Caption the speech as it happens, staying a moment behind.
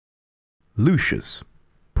Lucius,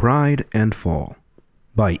 Pride and Fall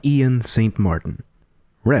by Ian St. Martin.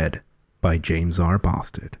 Read by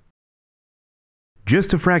JamesRBasterd.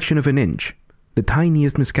 Just a fraction of an inch, the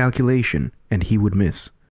tiniest miscalculation, and he would miss.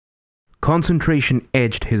 Concentration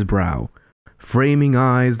edged his brow, framing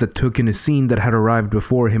eyes that took in a scene that had arrived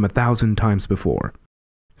before him 1,000 times before.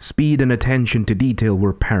 Speed and attention to detail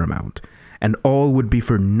were paramount, and all would be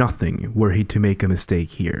for nothing were he to make a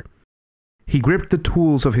mistake here. He gripped the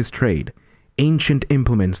tools of his trade, ancient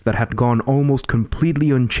implements that had gone almost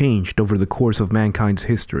completely unchanged over the course of mankind's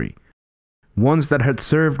history. Ones that had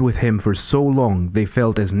served with him for so long they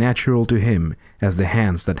felt as natural to him as the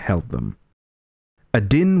hands that held them. A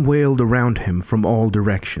din wailed around him from all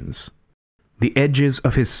directions. The edges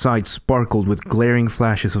of his sight sparkled with glaring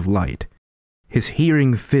flashes of light. His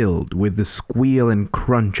hearing filled with the squeal and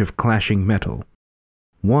crunch of clashing metal.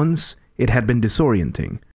 Once it had been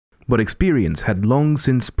disorienting, but experience had long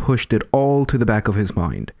since pushed it all to the back of his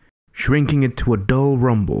mind, shrinking it to a dull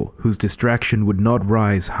rumble whose distraction would not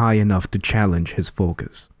rise high enough to challenge his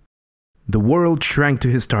focus. The world shrank to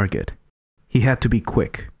his target. He had to be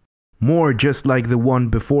quick. More just like the one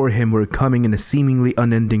before him were coming in a seemingly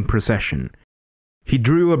unending procession. He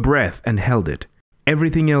drew a breath and held it,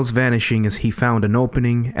 everything else vanishing as he found an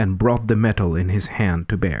opening and brought the metal in his hand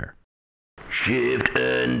to bear. Shift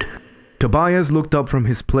end. Tobias looked up from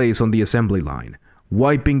his place on the assembly line,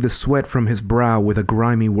 wiping the sweat from his brow with a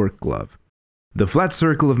grimy work glove. The flat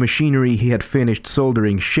circle of machinery he had finished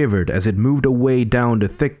soldering shivered as it moved away down the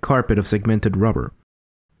thick carpet of segmented rubber.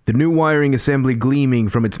 The new wiring assembly gleaming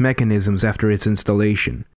from its mechanisms after its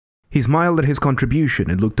installation. He smiled at his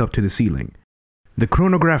contribution and looked up to the ceiling. The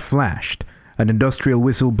chronograph flashed, an industrial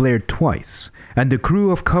whistle blared twice, and the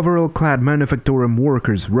crew of coverall-clad manufactorum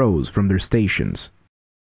workers rose from their stations.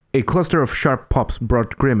 A cluster of sharp pops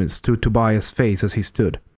brought grimace to Tobias' face as he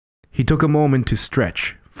stood. He took a moment to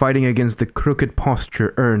stretch, fighting against the crooked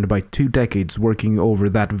posture earned by 2 decades working over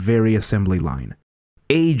that very assembly line.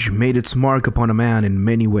 Age made its mark upon a man in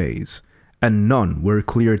many ways, and none were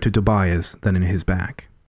clearer to Tobias than in his back.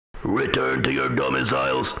 Return to your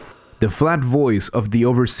domiciles. The flat voice of the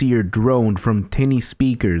overseer droned from tinny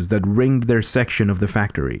speakers that ringed their section of the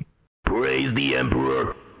factory. Praise the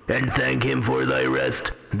Emperor, and thank him for thy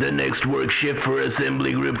rest. The next work shift for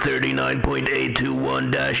Assembly Group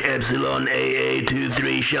 39.821-Epsilon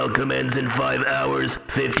AA23 shall commence in 5 hours,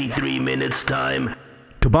 53 minutes time.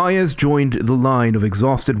 Tobias joined the line of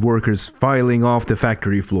exhausted workers filing off the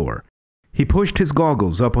factory floor. He pushed his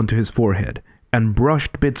goggles up onto his forehead and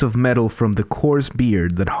brushed bits of metal from the coarse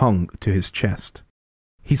beard that hung to his chest.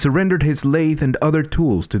 He surrendered his lathe and other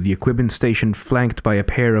tools to the equipment station flanked by a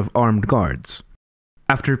pair of armed guards.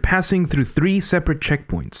 After passing through 3 separate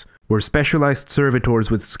checkpoints, where specialized servitors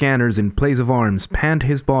with scanners in place of arms panned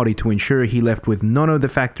his body to ensure he left with none of the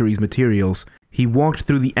factory's materials, he walked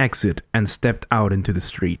through the exit and stepped out into the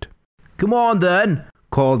street. "Come on then,"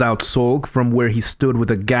 called out Solk from where he stood with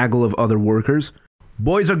a gaggle of other workers.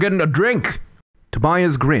 "Boys are getting a drink."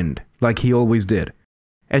 Tobias grinned, like he always did,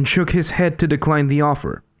 and shook his head to decline the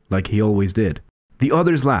offer, like he always did. The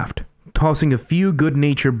others laughed, tossing a few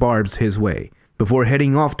good-natured barbs his way, before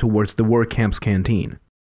heading off towards the work camp's canteen.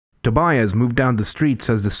 Tobias moved down the streets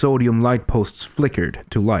as the sodium light posts flickered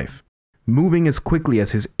to life, moving as quickly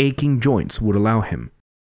as his aching joints would allow him.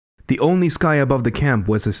 The only sky above the camp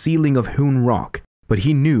was a ceiling of hewn rock, but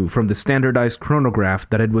he knew from the standardized chronograph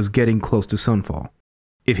that it was getting close to sunfall.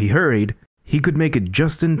 If he hurried, he could make it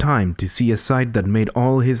just in time to see a sight that made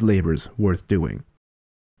all his labors worth doing.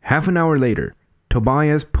 Half an hour later,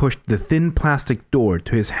 Tobias pushed the thin plastic door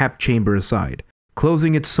to his hap chamber aside,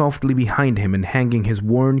 closing it softly behind him and hanging his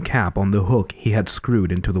worn cap on the hook he had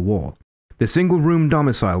screwed into the wall. The single-room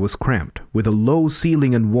domicile was cramped, with a low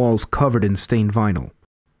ceiling and walls covered in stained vinyl.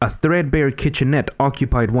 A threadbare kitchenette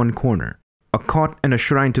occupied one corner, a cot and a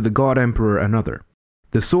shrine to the god emperor another.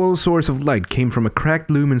 The sole source of light came from a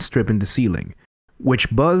cracked lumen strip in the ceiling,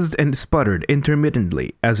 which buzzed and sputtered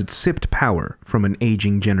intermittently as it sipped power from an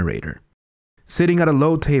aging generator. Sitting at a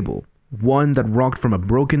low table, one that rocked from a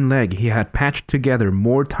broken leg he had patched together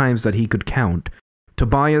more times than he could count,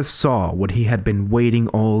 Tobias saw what he had been waiting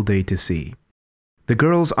all day to see. The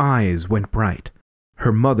girl's eyes went bright.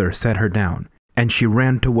 Her mother set her down, and she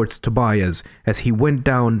ran towards Tobias as he went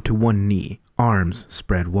down to one knee, arms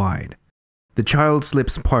spread wide. The child's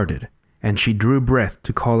lips parted, and she drew breath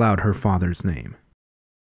to call out her father's name.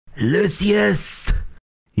 Lucius!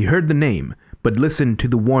 He heard the name, but listened to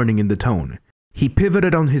the warning in the tone. He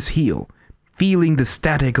pivoted on his heel, feeling the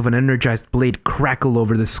static of an energized blade crackle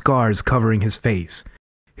over the scars covering his face.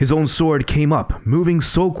 His own sword came up, moving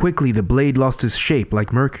so quickly the blade lost its shape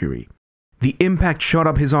like mercury. The impact shot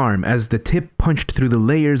up his arm as the tip punched through the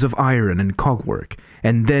layers of iron and cogwork,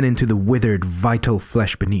 and then into the withered, vital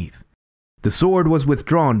flesh beneath. The sword was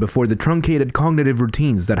withdrawn before the truncated cognitive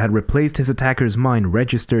routines that had replaced his attacker's mind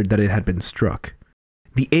registered that it had been struck.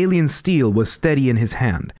 The alien steel was steady in his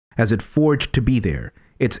hand, as it forged to be there,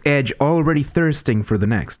 its edge already thirsting for the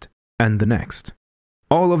next, and the next.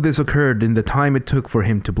 All of this occurred in the time it took for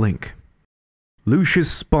him to blink.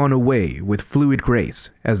 Lucius spun away with fluid grace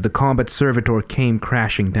as the combat servitor came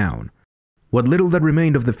crashing down. What little that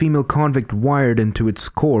remained of the female convict wired into its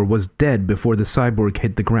core was dead before the cyborg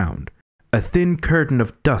hit the ground. A thin curtain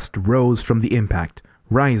of dust rose from the impact,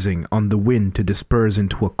 rising on the wind to disperse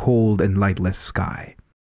into a cold and lightless sky.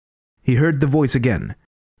 He heard the voice again,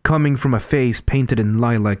 coming from a face painted in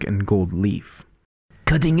lilac and gold leaf.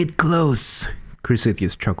 "Cutting it close,"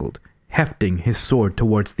 Chrysithius chuckled, hefting his sword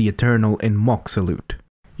towards the Eternal in mock salute.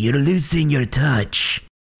 "You're losing your touch."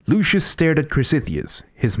 Lucius stared at Chrysithius,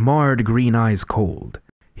 his marred green eyes cold.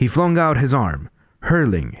 He flung out his arm,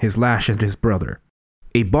 hurling his lash at his brother.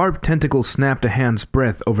 A barbed tentacle snapped a hand's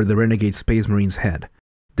breadth over the renegade Space Marine's head,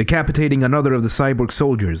 decapitating another of the cyborg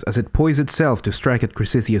soldiers as it poised itself to strike at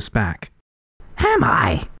Chrysithius' back. "Am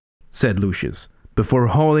I?" said Lucius, before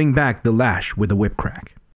hauling back the lash with a whip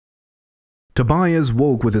crack. Tobias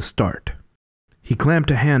woke with a start. He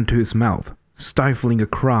clamped a hand to his mouth, stifling a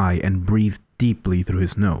cry, and breathed deeply through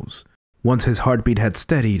his nose. Once his heartbeat had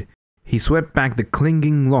steadied, he swept back the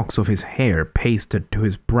clinging locks of his hair pasted to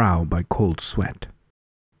his brow by cold sweat.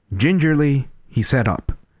 Gingerly, he sat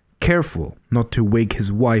up, careful not to wake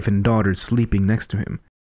his wife and daughter sleeping next to him.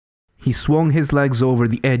 He swung his legs over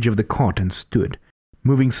the edge of the cot and stood,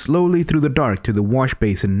 moving slowly through the dark to the wash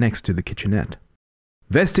basin next to the kitchenette.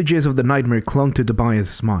 Vestiges of the nightmare clung to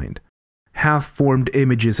Tobias' mind, half-formed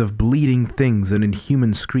images of bleeding things and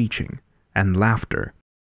inhuman screeching, and laughter.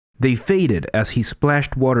 They faded as he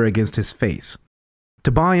splashed water against his face.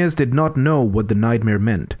 Tobias did not know what the nightmare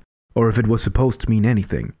meant, or if it was supposed to mean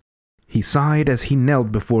anything. He sighed as he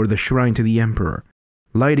knelt before the shrine to the Emperor,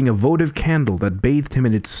 lighting a votive candle that bathed him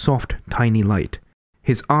in its soft, tiny light.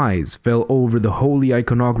 His eyes fell over the holy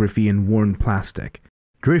iconography in worn plastic,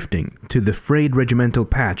 drifting to the frayed regimental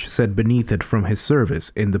patch set beneath it from his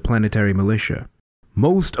service in the planetary militia.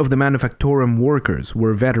 Most of the Manufactorum workers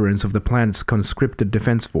were veterans of the planet's conscripted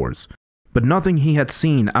defense force, but nothing he had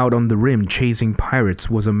seen out on the rim chasing pirates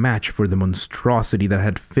was a match for the monstrosity that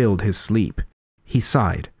had filled his sleep. He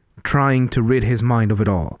sighed, trying to rid his mind of it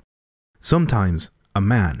all. Sometimes a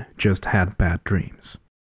man just had bad dreams.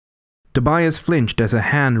 Tobias flinched as a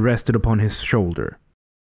hand rested upon his shoulder.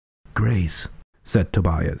 "Grace," said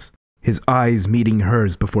Tobias, his eyes meeting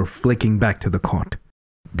hers before flicking back to the cot.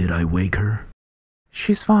 "Did I wake her?"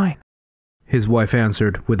 "She's fine," his wife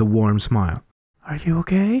answered with a warm smile. "Are you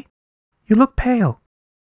okay? You look pale."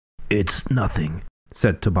 "It's nothing,"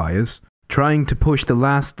 said Tobias, trying to push the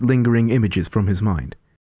last lingering images from his mind.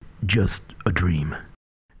 "Just a dream."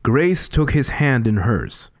 Grace took his hand in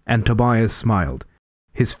hers, and Tobias smiled,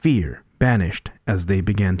 his fear banished as they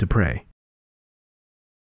began to pray.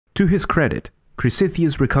 To his credit,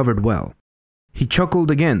 Chrysithius recovered well. He chuckled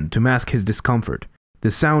again to mask his discomfort,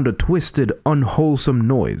 the sound a twisted, unwholesome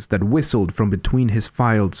noise that whistled from between his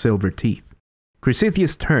filed silver teeth.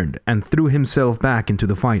 Chrysithius turned and threw himself back into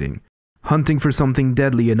the fighting, hunting for something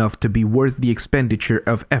deadly enough to be worth the expenditure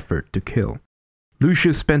of effort to kill.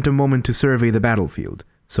 Lucius spent a moment to survey the battlefield,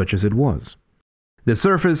 such as it was. The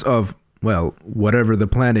surface of, well, whatever the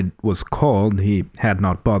planet was called, he had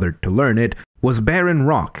not bothered to learn it, was barren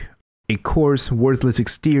rock, a coarse, worthless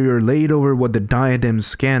exterior laid over what the diadem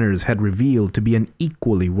scanners had revealed to be an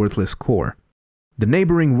equally worthless core. The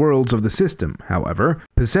neighboring worlds of the system, however,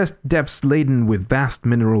 possessed depths laden with vast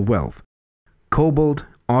mineral wealth. Cobalt,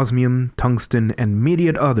 osmium, tungsten, and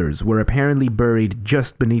myriad others were apparently buried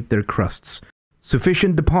just beneath their crusts,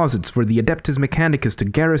 sufficient deposits for the Adeptus Mechanicus to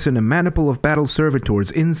garrison a maniple of battle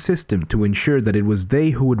servitors in system to ensure that it was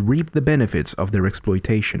they who would reap the benefits of their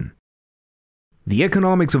exploitation. The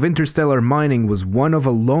economics of interstellar mining was one of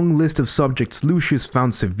a long list of subjects Lucius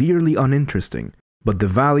found severely uninteresting, but the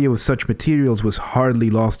value of such materials was hardly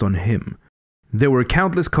lost on him. There were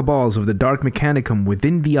countless cabals of the Dark Mechanicum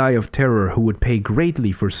within the Eye of Terror who would pay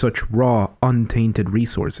greatly for such raw, untainted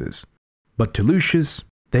resources. But to Lucius,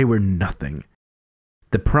 they were nothing.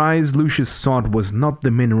 The prize Lucius sought was not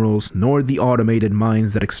the minerals nor the automated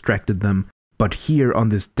mines that extracted them, but here on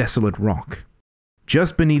this desolate rock.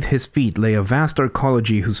 Just beneath his feet lay a vast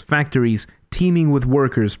arcology whose factories, teeming with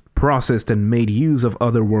workers, processed and made use of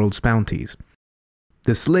other worlds' bounties.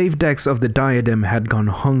 The slave decks of the diadem had gone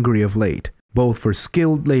hungry of late, both for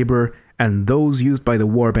skilled labor and those used by the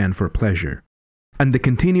warband for pleasure. And the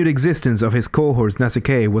continued existence of his cohorts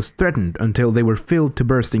Nasicae was threatened until they were filled to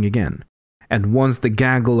bursting again. And once the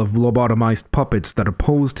gaggle of lobotomized puppets that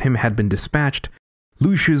opposed him had been dispatched,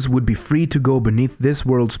 Lucius would be free to go beneath this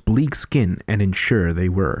world's bleak skin and ensure they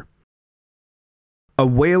were. A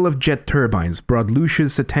wail of jet turbines brought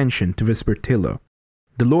Lucius' attention to Vespertillo.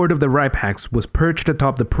 The Lord of the Ripehax was perched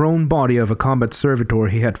atop the prone body of a combat servitor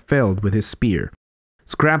he had felled with his spear.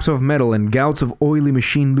 Scraps of metal and gouts of oily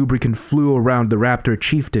machine lubricant flew around the raptor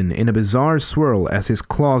chieftain in a bizarre swirl as his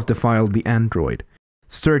claws defiled the android,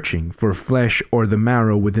 searching for flesh or the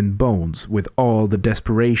marrow within bones with all the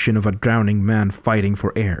desperation of a drowning man fighting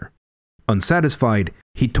for air. Unsatisfied,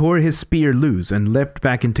 he tore his spear loose and leapt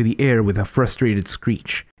back into the air with a frustrated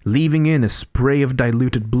screech, leaving in a spray of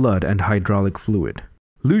diluted blood and hydraulic fluid.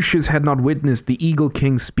 Lucius had not witnessed the Eagle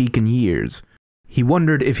King speak in years. He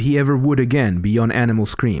wondered if he ever would again beyond animal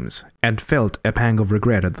screams, and felt a pang of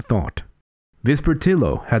regret at the thought.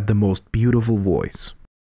 Vespertillo had the most beautiful voice.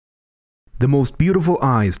 The most beautiful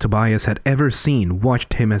eyes Tobias had ever seen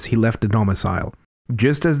watched him as he left the domicile,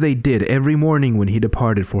 just as they did every morning when he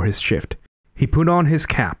departed for his shift. He put on his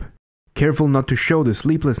cap, careful not to show the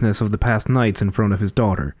sleeplessness of the past nights in front of his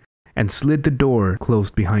daughter, and slid the door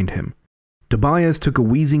closed behind him. Tobias took a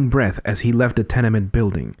wheezing breath as he left the tenement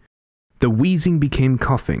building. The wheezing became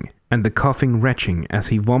coughing, and the coughing retching as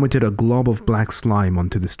he vomited a glob of black slime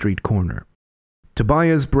onto the street corner.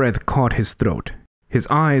 Tobias' breath caught his throat, his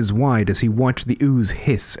eyes wide as he watched the ooze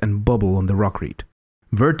hiss and bubble on the rockreed.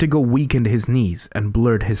 Vertigo weakened his knees and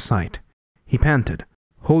blurred his sight. He panted,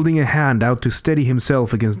 holding a hand out to steady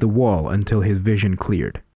himself against the wall until his vision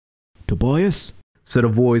cleared. "Tobias?" said a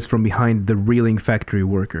voice from behind the reeling factory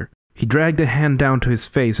worker. He dragged a hand down to his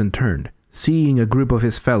face and turned, seeing a group of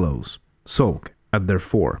his fellows sulk at their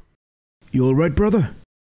fore. "You all right, brother?"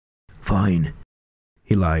 Fine,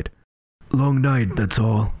 He lied. long night, that's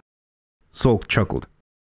all. Sulk chuckled.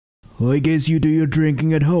 "I guess you do your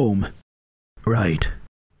drinking at home." Right.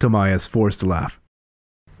 Tobias forced a laugh.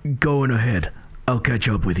 Going ahead, I'll catch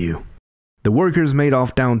up with you. The workers made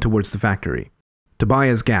off down towards the factory.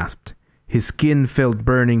 Tobias gasped. His skin felt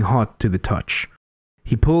burning hot to the touch.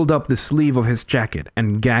 He pulled up the sleeve of his jacket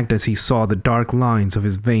and gagged as he saw the dark lines of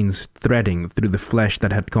his veins threading through the flesh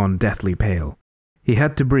that had gone deathly pale. He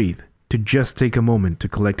had to breathe, to just take a moment to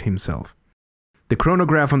collect himself. The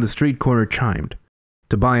chronograph on the street corner chimed.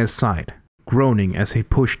 Tobias sighed, groaning as he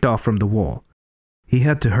pushed off from the wall. He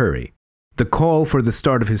had to hurry. The call for the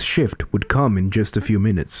start of his shift would come in just a few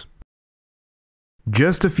minutes.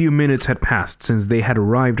 Just a few minutes had passed since they had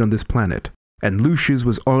arrived on this planet, and Lucius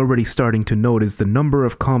was already starting to notice the number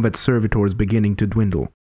of combat servitors beginning to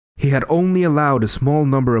dwindle. He had only allowed a small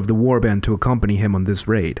number of the warband to accompany him on this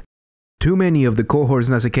raid. Too many of the cohorts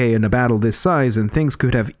Nasicae in a battle this size and things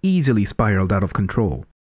could have easily spiraled out of control.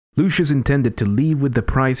 Lucius intended to leave with the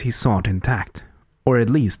prize he sought intact, or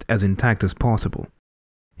at least as intact as possible.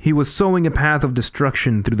 He was sowing a path of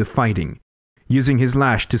destruction through the fighting, using his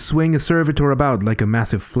lash to swing a servitor about like a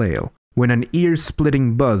massive flail, when an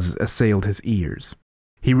ear-splitting buzz assailed his ears.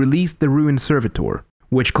 He released the ruined servitor,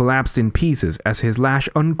 which collapsed in pieces as his lash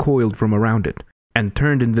uncoiled from around it, and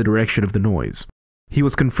turned in the direction of the noise. He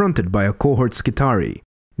was confronted by a cohort Skitari.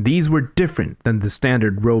 These were different than the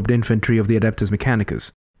standard robed infantry of the Adeptus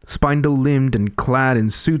Mechanicus, spindle-limbed and clad in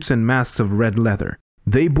suits and masks of red leather.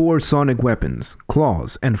 They bore sonic weapons,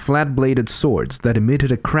 claws, and flat-bladed swords that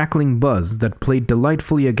emitted a crackling buzz that played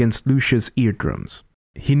delightfully against Lucius' eardrums.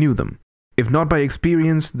 He knew them, if not by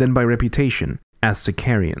experience, then by reputation, as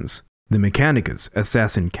Sicarians, the Mechanicus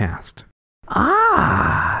assassin caste.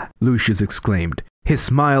 Ah! Lucius exclaimed, his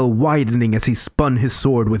smile widening as he spun his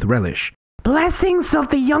sword with relish. Blessings of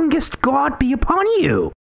the youngest god be upon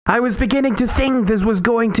you! I was beginning to think this was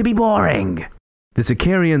going to be boring. The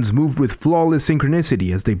Sicarians moved with flawless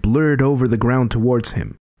synchronicity as they blurred over the ground towards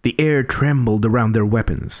him. The air trembled around their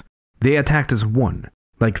weapons. They attacked as one,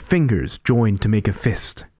 like fingers joined to make a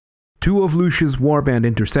fist. Two of Lucius' warband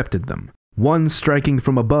intercepted them, one striking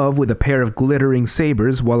from above with a pair of glittering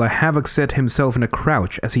sabers while a Havoc set himself in a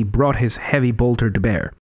crouch as he brought his heavy bolter to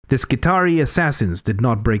bear. The Skitari assassins did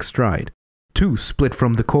not break stride. Two split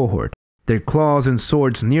from the cohort, their claws and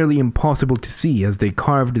swords nearly impossible to see as they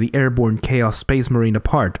carved the airborne Chaos Space Marine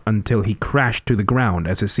apart until he crashed to the ground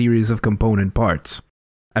as a series of component parts.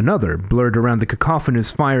 Another blurred around the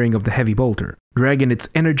cacophonous firing of the heavy bolter, dragging its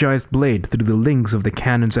energized blade through the links of the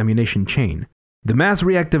cannon's ammunition chain. The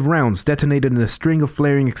mass-reactive rounds detonated in a string of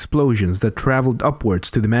flaring explosions that traveled upwards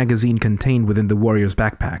to the magazine contained within the warrior's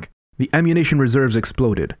backpack. The ammunition reserves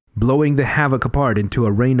exploded, blowing the havoc apart into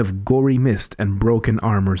a rain of gory mist and broken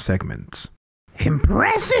armor segments.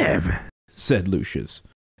 Impressive, said Lucius.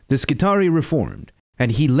 The Skitarii reformed,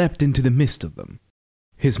 and he leapt into the midst of them.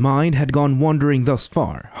 His mind had gone wandering thus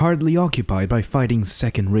far, hardly occupied by fighting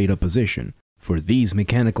second-rate opposition. For these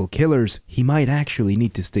mechanical killers, he might actually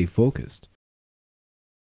need to stay focused.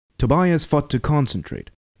 Tobias fought to concentrate.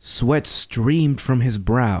 Sweat streamed from his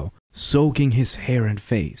brow, soaking his hair and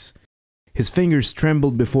face. His fingers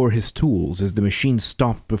trembled before his tools as the machine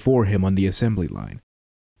stopped before him on the assembly line.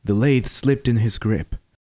 The lathe slipped in his grip.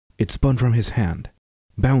 It spun from his hand,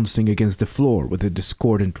 bouncing against the floor with a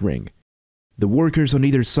discordant ring. The workers on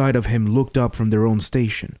either side of him looked up from their own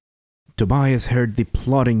station. Tobias heard the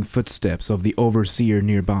plodding footsteps of the overseer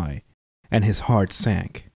nearby, and his heart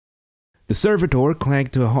sank. The servitor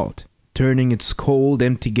clanked to a halt, turning its cold,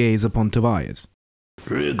 empty gaze upon Tobias.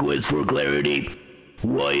 Request for clarity.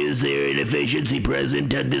 Why is there inefficiency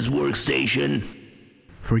present at this workstation?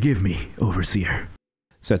 Forgive me, overseer,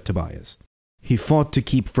 said Tobias. He fought to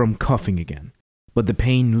keep from coughing again, but the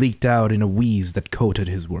pain leaked out in a wheeze that coated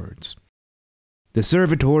his words. The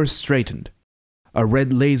servitor straightened. A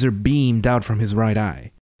red laser beamed out from his right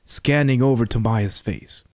eye, scanning over Tobias'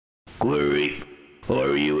 face. Query.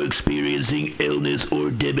 Are you experiencing illness or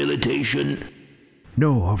debilitation?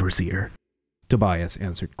 No, overseer, Tobias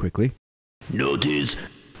answered quickly. Notice,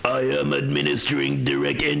 I am administering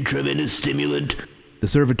direct intravenous stimulant. The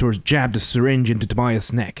servitor jabbed a syringe into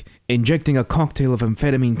Tobias' neck, injecting a cocktail of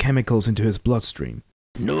amphetamine chemicals into his bloodstream.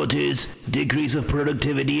 Notice, decrease of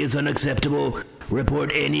productivity is unacceptable.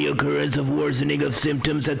 Report any occurrence of worsening of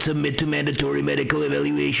symptoms and submit to mandatory medical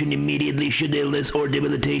evaluation immediately should illness or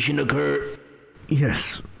debilitation occur.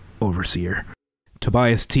 Yes, overseer.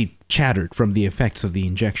 Tobias' teeth chattered from the effects of the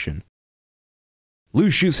injection.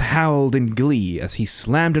 Lucius howled in glee as he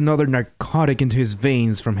slammed another narcotic into his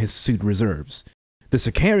veins from his suit reserves. The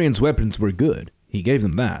Sicarians' weapons were good, he gave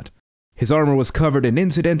them that. His armor was covered in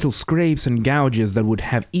incidental scrapes and gouges that would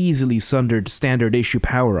have easily sundered standard-issue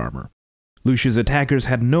power armor. Lucius' attackers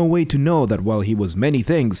had no way to know that while he was many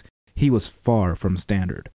things, he was far from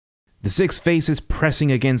standard. The 6 faces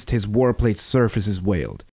pressing against his warplate's surfaces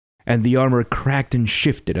wailed, and the armor cracked and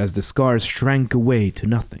shifted as the scars shrank away to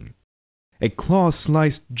nothing. A claw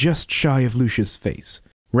sliced just shy of Lucius' face,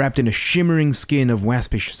 wrapped in a shimmering skin of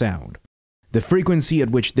waspish sound. The frequency at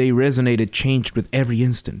which they resonated changed with every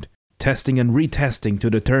instant, testing and retesting to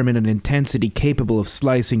determine an intensity capable of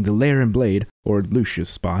slicing the Laren blade, or Lucius'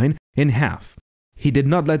 spine, in half. He did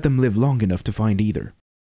not let them live long enough to find either.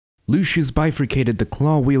 Lucius bifurcated the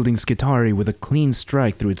claw-wielding Skitarii with a clean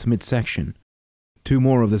strike through its midsection. 2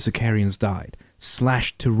 more of the Sicarians died,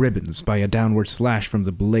 slashed to ribbons by a downward slash from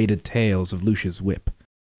the bladed tails of Lucius' whip.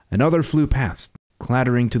 Another flew past,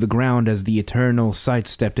 clattering to the ground as the Eternal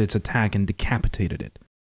sidestepped its attack and decapitated it.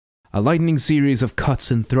 A lightning series of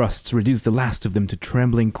cuts and thrusts reduced the last of them to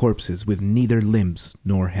trembling corpses with neither limbs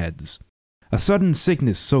nor heads. A sudden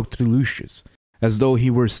sickness soaked through Lucius, as though he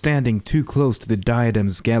were standing too close to the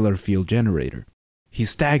Diadem's Gallerfield generator. He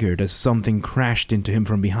staggered as something crashed into him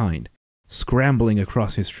from behind, scrambling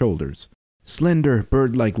across his shoulders. Slender,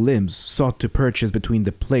 bird-like limbs sought to purchase between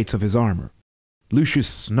the plates of his armor. Lucius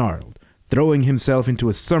snarled, throwing himself into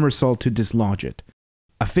a somersault to dislodge it.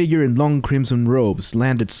 A figure in long crimson robes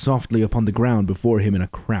landed softly upon the ground before him in a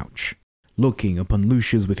crouch, looking upon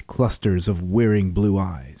Lucius with clusters of wearing blue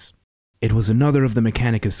eyes. It was another of the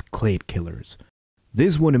Mechanicus clade killers.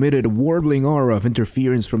 This one emitted a warbling aura of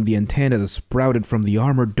interference from the antenna that sprouted from the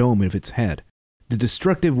armored dome of its head. The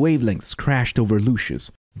destructive wavelengths crashed over Lucius,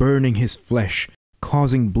 burning his flesh,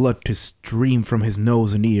 causing blood to stream from his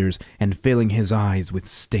nose and ears, and filling his eyes with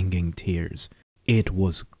stinging tears. It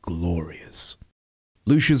was glorious.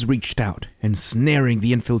 Lucius reached out, ensnaring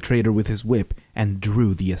the infiltrator with his whip, and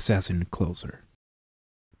drew the assassin closer.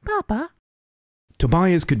 Papa?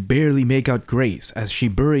 Tobias could barely make out Grace as she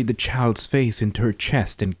buried the child's face into her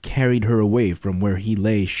chest and carried her away from where he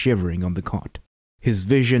lay shivering on the cot. His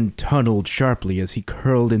vision tunneled sharply as he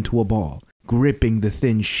curled into a ball, gripping the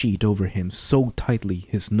thin sheet over him so tightly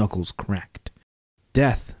his knuckles cracked.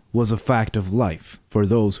 Death was a fact of life for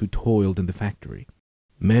those who toiled in the factory.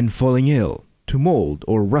 Men falling ill, to mold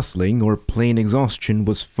or rustling or plain exhaustion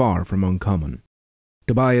was far from uncommon.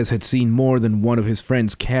 Tobias had seen more than one of his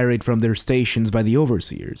friends carried from their stations by the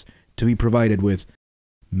overseers to be provided with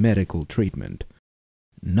medical treatment.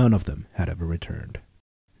 None of them had ever returned.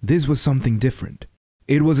 This was something different.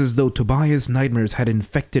 It was as though Tobias' nightmares had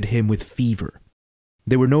infected him with fever.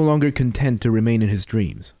 They were no longer content to remain in his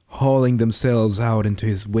dreams, hauling themselves out into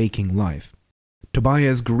his waking life.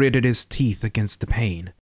 Tobias gritted his teeth against the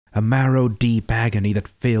pain. a marrow-deep agony that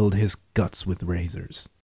filled his guts with razors.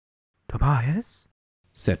 Tobias?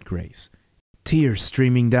 Said Grace, tears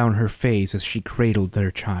streaming down her face as she cradled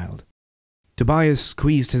their child. Tobias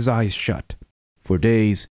squeezed his eyes shut. For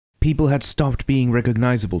days, people had stopped being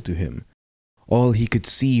recognizable to him. All he could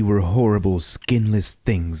see were horrible, skinless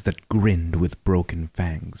things that grinned with broken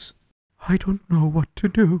fangs. I don't know what to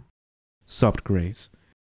do, sobbed Grace.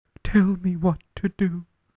 Tell me what to do.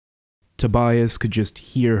 Tobias could just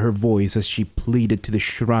hear her voice as she pleaded to the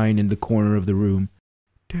shrine in the corner of the room.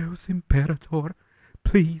 Deus Imperator,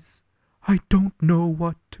 please, I don't know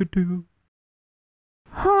what to do.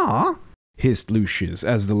 Huh? Hissed Lucius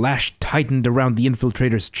as the lash tightened around the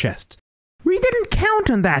infiltrator's chest. We didn't count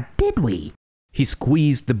on that, did we? He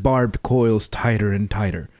squeezed the barbed coils tighter and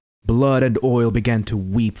tighter. Blood and oil began to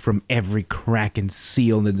weep from every crack and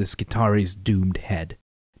seal in the Skitari's doomed head.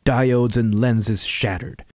 Diodes and lenses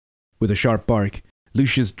shattered. With a sharp bark,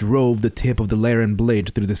 Lucius drove the tip of the Laren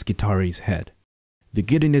blade through the Skitari's head. The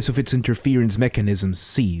giddiness of its interference mechanism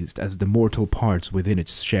ceased as the mortal parts within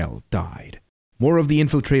its shell died. More of the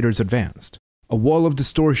infiltrators advanced, a wall of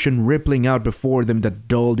distortion rippling out before them that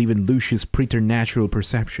dulled even Lucius' preternatural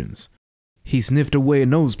perceptions. He sniffed away a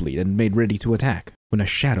nosebleed and made ready to attack, when a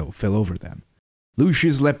shadow fell over them.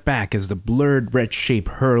 Lucius leapt back as the blurred red shape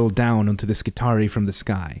hurled down onto the Skitari from the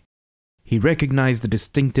sky. He recognized the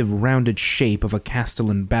distinctive rounded shape of a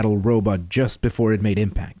Castellan battle robot just before it made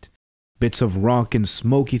impact. Bits of rock and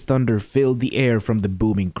smoky thunder filled the air from the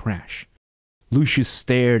booming crash. Lucius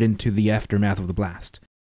stared into the aftermath of the blast,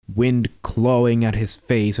 wind clawing at his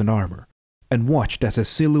face and armor, and watched as a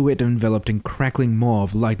silhouette enveloped in crackling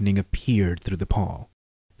mauve lightning appeared through the pall.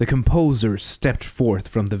 The composer stepped forth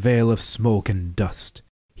from the veil of smoke and dust.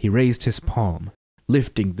 He raised his palm,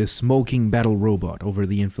 lifting the smoking battle robot over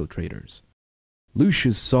the infiltrators.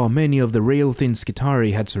 Lucius saw many of the rail-thin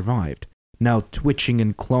Skitari had survived, now twitching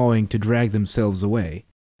and clawing to drag themselves away.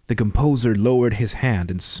 The composer lowered his hand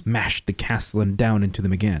and smashed the Castellan down into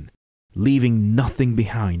them again, leaving nothing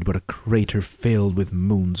behind but a crater filled with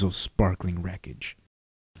moons of sparkling wreckage.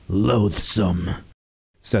 Loathsome,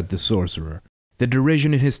 said the sorcerer, the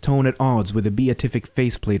derision in his tone at odds with the beatific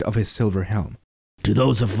faceplate of his silver helm. To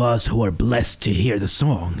those of us who are blessed to hear the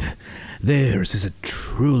song, theirs is a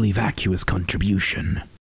truly vacuous contribution.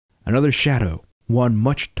 Another shadow, one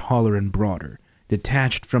much taller and broader,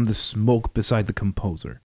 detached from the smoke beside the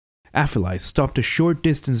composer. Apheli stopped a short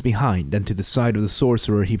distance behind and to the side of the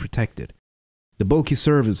sorcerer he protected, the bulky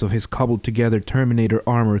surface of his cobbled-together Terminator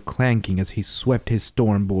armor clanking as he swept his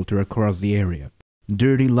storm bolter across the area.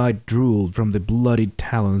 Dirty light drooled from the bloodied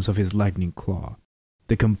talons of his lightning claw.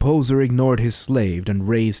 The composer ignored his slave and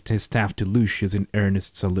raised his staff to Lucius in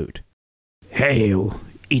earnest salute. Hail,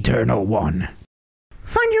 Eternal One!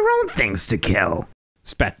 Find your own things to kill,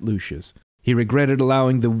 spat Lucius. He regretted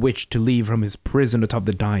allowing the witch to leave from his prison atop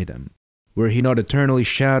the diadem. Were he not eternally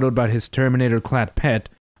shadowed by his Terminator-clad pet,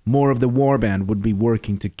 more of the warband would be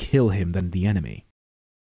working to kill him than the enemy.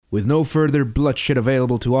 With no further bloodshed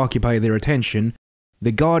available to occupy their attention,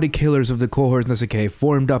 the gaudy killers of the cohort Nasuke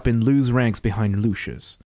formed up in loose ranks behind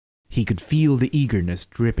Lucius. He could feel the eagerness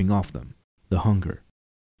dripping off them, the hunger.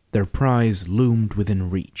 Their prize loomed within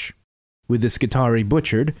reach. With the Skitari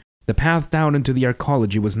butchered, the path down into the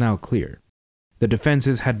arcology was now clear. The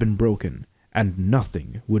defenses had been broken, and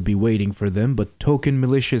nothing would be waiting for them but token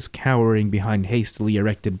militias cowering behind hastily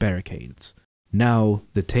erected barricades. Now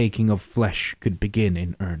the taking of flesh could begin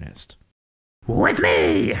in earnest. With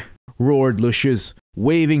me! Roared Lucius,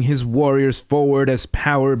 waving his warriors forward as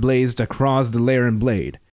power blazed across the Laren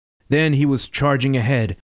blade. Then he was charging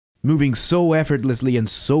ahead, moving so effortlessly and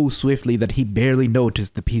so swiftly that he barely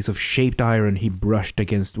noticed the piece of shaped iron he brushed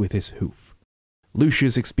against with his hoof.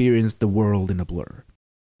 Lucius experienced the world in a blur.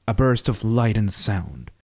 A burst of light and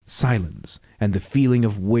sound, silence, and the feeling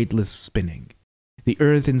of weightless spinning. The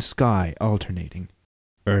earth and sky alternating.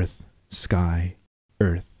 Earth, sky,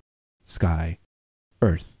 earth, sky,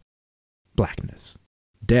 earth. Blackness.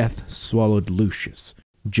 Death swallowed Lucius,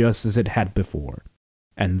 just as it had before.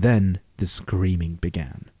 And then the screaming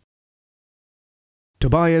began.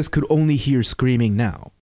 Tobias could only hear screaming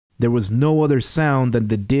now. There was no other sound than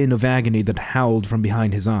the din of agony that howled from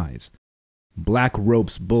behind his eyes. Black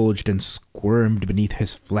ropes bulged and squirmed beneath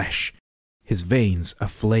his flesh, his veins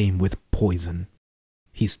aflame with poison.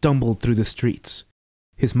 He stumbled through the streets,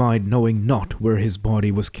 his mind knowing not where his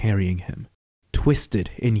body was carrying him.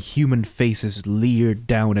 Twisted, inhuman faces leered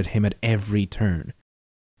down at him at every turn.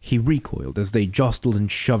 He recoiled as they jostled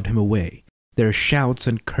and shoved him away, their shouts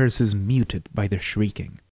and curses muted by their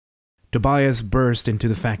shrieking. Tobias burst into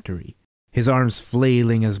the factory, his arms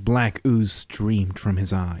flailing as black ooze streamed from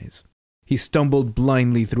his eyes. He stumbled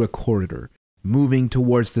blindly through a corridor, moving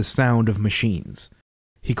towards the sound of machines.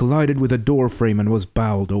 He collided with a door frame and was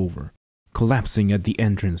bowled over, collapsing at the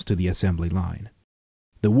entrance to the assembly line.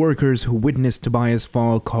 The workers who witnessed Tobias'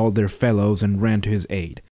 fall called their fellows and ran to his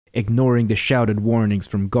aid, ignoring the shouted warnings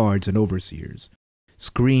from guards and overseers.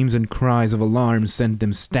 Screams and cries of alarm sent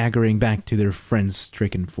them staggering back to their friend's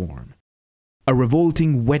stricken form. A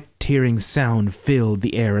revolting, wet-tearing sound filled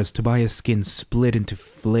the air as Tobias' skin split into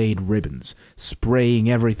flayed ribbons,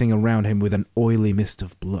 spraying everything around him with an oily mist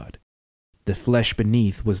of blood. The flesh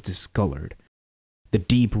beneath was discolored. The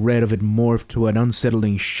deep red of it morphed to an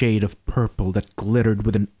unsettling shade of purple that glittered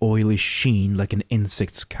with an oily sheen like an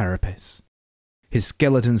insect's carapace. His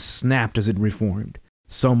skeleton snapped as it reformed,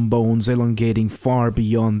 some bones elongating far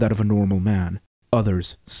beyond that of a normal man,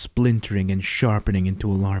 others splintering and sharpening into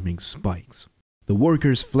alarming spikes. The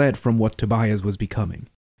workers fled from what Tobias was becoming.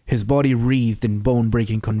 His body wreathed in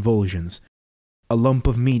bone-breaking convulsions. A lump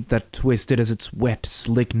of meat that twisted as its wet,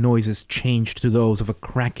 slick noises changed to those of a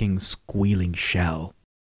cracking, squealing shell.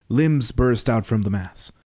 Limbs burst out from the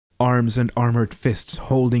mass, arms and armored fists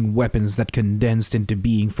holding weapons that condensed into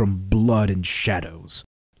being from blood and shadows,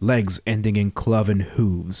 legs ending in cloven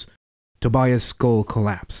hooves. Tobias' skull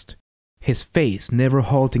collapsed, his face never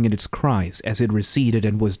halting in its cries as it receded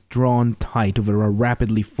and was drawn tight over a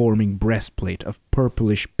rapidly forming breastplate of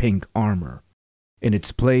purplish-pink armor. In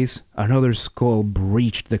its place, another skull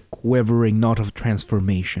breached the quivering knot of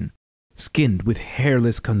transformation, skinned with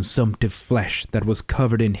hairless consumptive flesh that was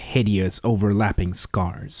covered in hideous overlapping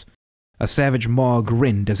scars. A savage maw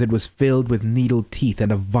grinned as it was filled with needle teeth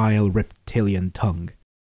and a vile reptilian tongue.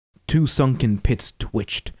 Two sunken pits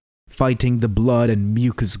twitched, fighting the blood and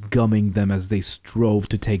mucus gumming them as they strove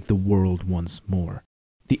to take the world once more.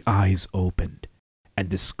 The eyes opened, and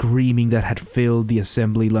the screaming that had filled the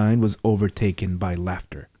assembly line was overtaken by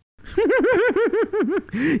laughter.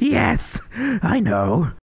 Yes, I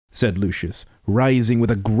know, said Lucius, rising with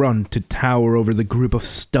a grunt to tower over the group of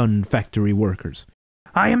stunned factory workers.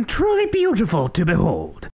 I am truly beautiful to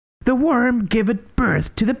behold. The worm giveth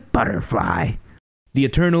birth to the butterfly. The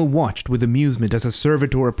Eternal watched with amusement as a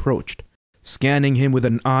servitor approached, scanning him with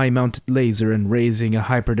an eye-mounted laser and raising a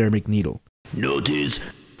hypodermic needle. Notice,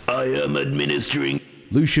 I am administering...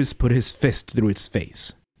 Lucius put his fist through its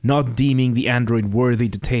face, not deeming the android worthy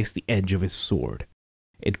to taste the edge of his sword.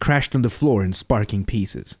 It crashed on the floor in sparking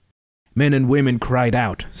pieces. Men and women cried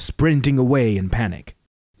out, sprinting away in panic.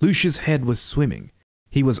 Lucius' head was swimming.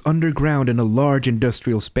 He was underground in a large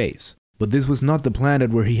industrial space, but this was not the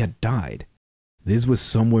planet where he had died. This was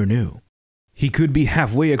somewhere new. He could be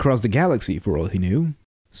halfway across the galaxy for all he knew.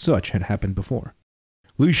 Such had happened before.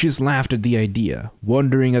 Lucius laughed at the idea,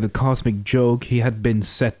 wondering at the cosmic joke he had been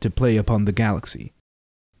set to play upon the galaxy.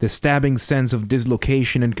 The stabbing sense of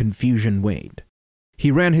dislocation and confusion waned. He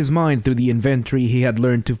ran his mind through the inventory he had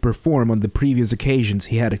learned to perform on the previous occasions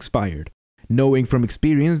he had expired, knowing from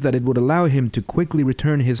experience that it would allow him to quickly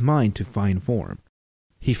return his mind to fine form.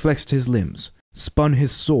 He flexed his limbs, spun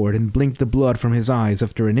his sword, and blinked the blood from his eyes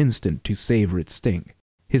after an instant to savor its sting.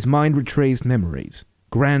 His mind retraced memories,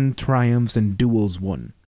 grand triumphs and duels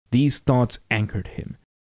won. These thoughts anchored him,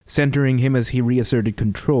 centering him as he reasserted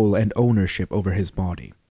control and ownership over his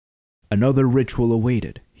body. Another ritual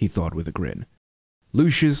awaited, he thought with a grin.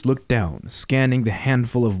 Lucius looked down, scanning the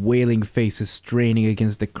handful of wailing faces straining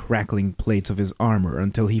against the crackling plates of his armor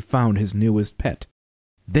until he found his newest pet.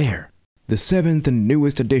 There! The seventh and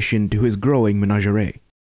newest addition to his growing menagerie.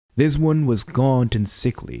 This one was gaunt and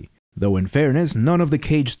sickly, though in fairness, none of the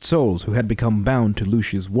caged souls who had become bound to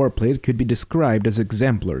Lucius' warplate could be described as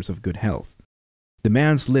exemplars of good health. The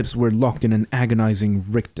man's lips were locked in an agonizing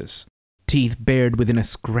rictus, teeth bared within a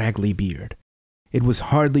scraggly beard. It was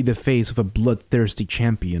hardly the face of a bloodthirsty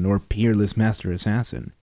champion or peerless master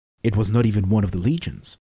assassin. It was not even one of the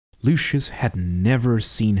legions. Lucius had never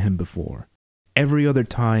seen him before. Every other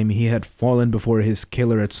time he had fallen before his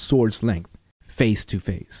killer at sword's length, face to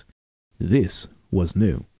face. This was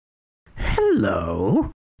new.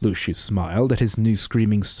 Hello? Lucius smiled at his new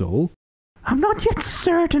screaming soul. I'm not yet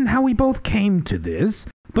certain how we both came to this,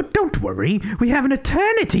 but don't worry, we have an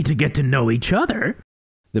eternity to get to know each other.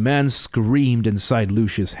 The man screamed inside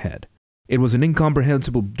Lucius' head. It was an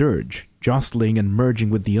incomprehensible dirge, jostling and merging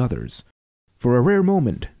with the others. For a rare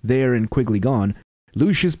moment, there and quickly gone,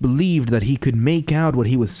 Lucius believed that he could make out what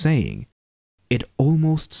he was saying. It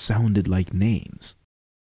almost sounded like names.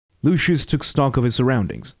 Lucius took stock of his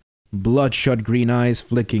surroundings, bloodshot green eyes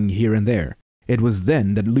flicking here and there. It was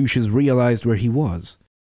then that Lucius realized where he was.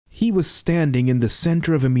 He was standing in the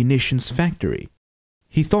center of a munitions factory.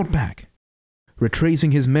 He thought back,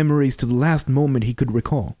 retracing his memories to the last moment he could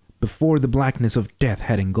recall, before the blackness of death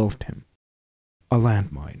had engulfed him. A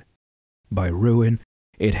landmine. By ruin,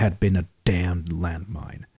 it had been a damned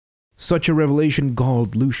landmine. Such a revelation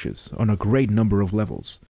galled Lucius on a great number of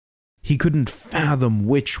levels. He couldn't fathom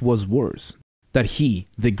which was worse, that he,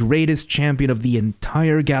 the greatest champion of the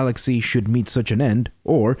entire galaxy, should meet such an end,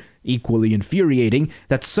 or, equally infuriating,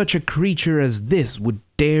 that such a creature as this would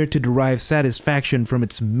dare to derive satisfaction from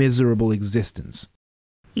its miserable existence.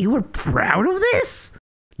 You were proud of this?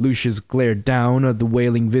 Lucius glared down at the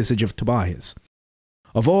wailing visage of Tobias.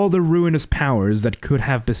 Of all the ruinous powers that could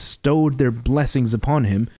have bestowed their blessings upon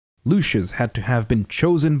him, Lucius had to have been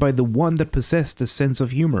chosen by the one that possessed a sense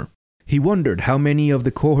of humor. He wondered how many of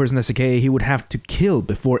the cohors Nasicae he would have to kill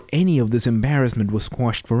before any of this embarrassment was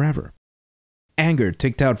squashed forever. Anger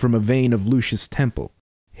ticked out from a vein of Lucius' temple.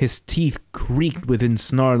 His teeth creaked within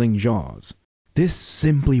snarling jaws. This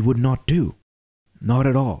simply would not do. Not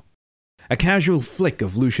at all. A casual flick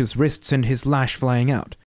of Lucius' wrist sent his lash flying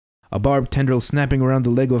out, a barbed tendril snapping around the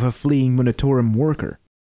leg of a fleeing Munitorum worker.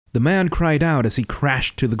 The man cried out as he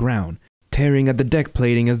crashed to the ground, tearing at the deck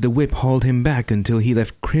plating as the whip hauled him back until he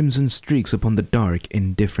left crimson streaks upon the dark,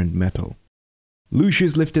 indifferent metal.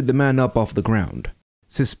 Lucius lifted the man up off the ground,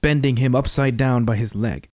 suspending him upside down by his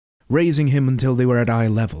leg, raising him until they were at eye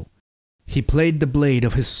level. He played the blade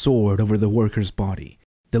of his sword over the worker's body,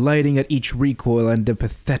 delighting at each recoil and the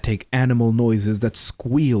pathetic animal noises that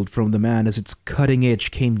squealed from the man as its cutting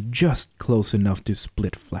edge came just close enough to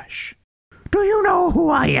split flesh. Do you know who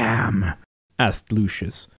I am? Asked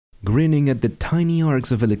Lucius, grinning at the tiny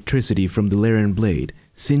arcs of electricity from the Laren blade,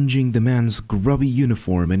 singeing the man's grubby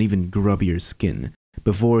uniform and even grubbier skin,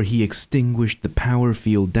 before he extinguished the power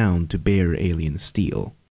field down to bare alien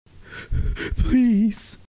steel.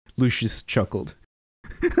 Please, Lucius chuckled.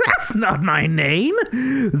 That's not my name,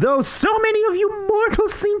 though so many of you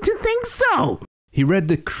mortals seem to think so. He read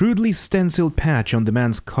the crudely stenciled patch on the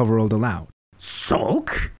man's coverall aloud.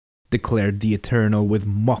 Sulk? Declared the Eternal with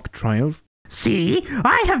mock triumph. See,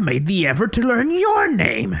 I have made the effort to learn your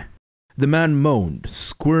name. The man moaned,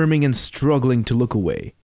 squirming and struggling to look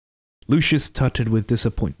away. Lucius tutted with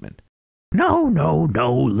disappointment. No,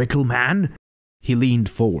 little man. He leaned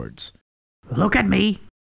forwards. Look at me.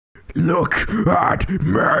 Look at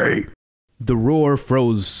me! The roar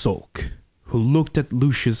froze Sulk, who looked at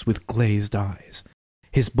Lucius with glazed eyes.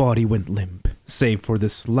 His body went limp, save for the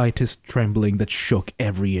slightest trembling that shook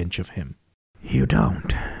every inch of him. You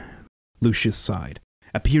don't. Lucius sighed,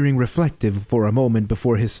 appearing reflective for a moment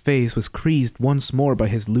before his face was creased once more by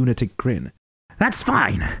his lunatic grin. That's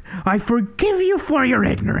fine. I forgive you for your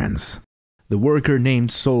ignorance. The worker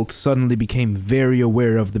named Sulk suddenly became very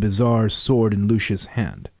aware of the bizarre sword in Lucius'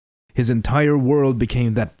 hand. His entire world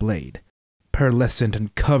became that blade, pearlescent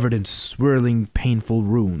and covered in swirling, painful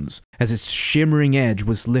runes, as its shimmering edge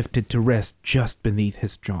was lifted to rest just beneath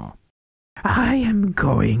his jaw. I am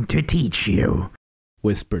going to teach you,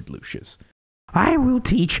 whispered Lucius. I will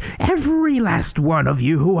teach every last one of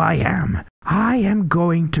you who I am. I am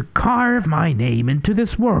going to carve my name into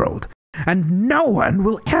this world, and no one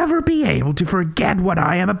will ever be able to forget what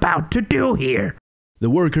I am about to do here. The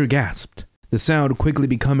worker gasped, the sound quickly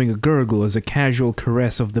becoming a gurgle as a casual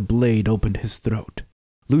caress of the blade opened his throat.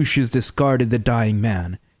 Lucius discarded the dying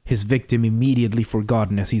man, his victim immediately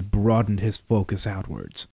forgotten as he broadened his focus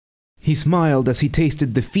outwards. He smiled as he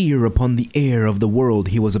tasted the fear upon the air of the world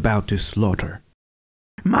he was about to slaughter.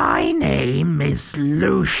 My name is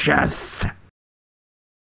Lucius.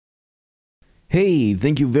 Hey,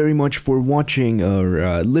 thank you very much for watching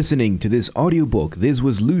or listening to this audiobook. This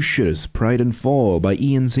was Lucius, Pride and Fall by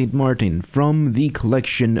Ian St. Martin from the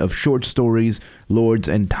collection of short stories, Lords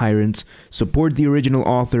and Tyrants. Support the original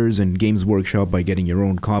authors and Games Workshop by getting your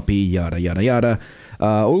own copy, yada yada yada.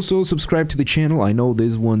 Also, subscribe to the channel. I know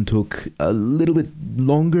this one took a little bit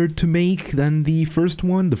longer to make than the first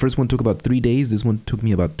one. The first one took about 3 days. This one took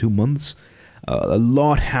me about 2 months. A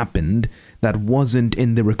lot happened that wasn't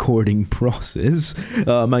in the recording process.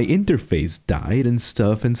 My interface died and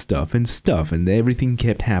stuff, and everything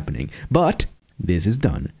kept happening. But this is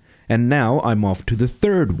done. And now I'm off to the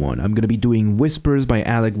third one. I'm going to be doing Whispers by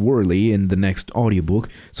Alec Worley in the next audiobook.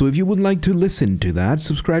 So if you would like to listen to that,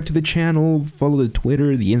 subscribe to the channel, follow the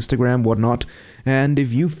Twitter, the Instagram, whatnot. And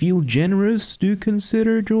if you feel generous, do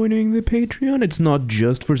consider joining the Patreon. It's not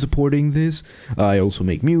just for supporting this. I also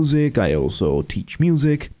make music. I also teach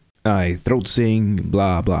music. I throat sing,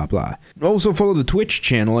 blah, blah, blah. Also follow the Twitch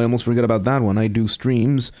channel. I almost forgot about that one. I do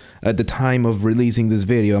streams. At the time of releasing this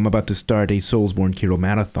video, I'm about to start a Soulsborne Hero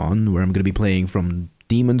Marathon, where I'm going to be playing from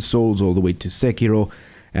Demon Souls all the way to Sekiro.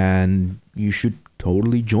 And you should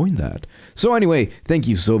totally join that. So anyway, thank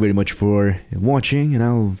you so very much for watching, and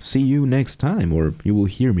I'll see you next time, or you will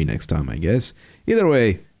hear me next time, I guess. Either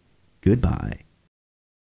way, goodbye.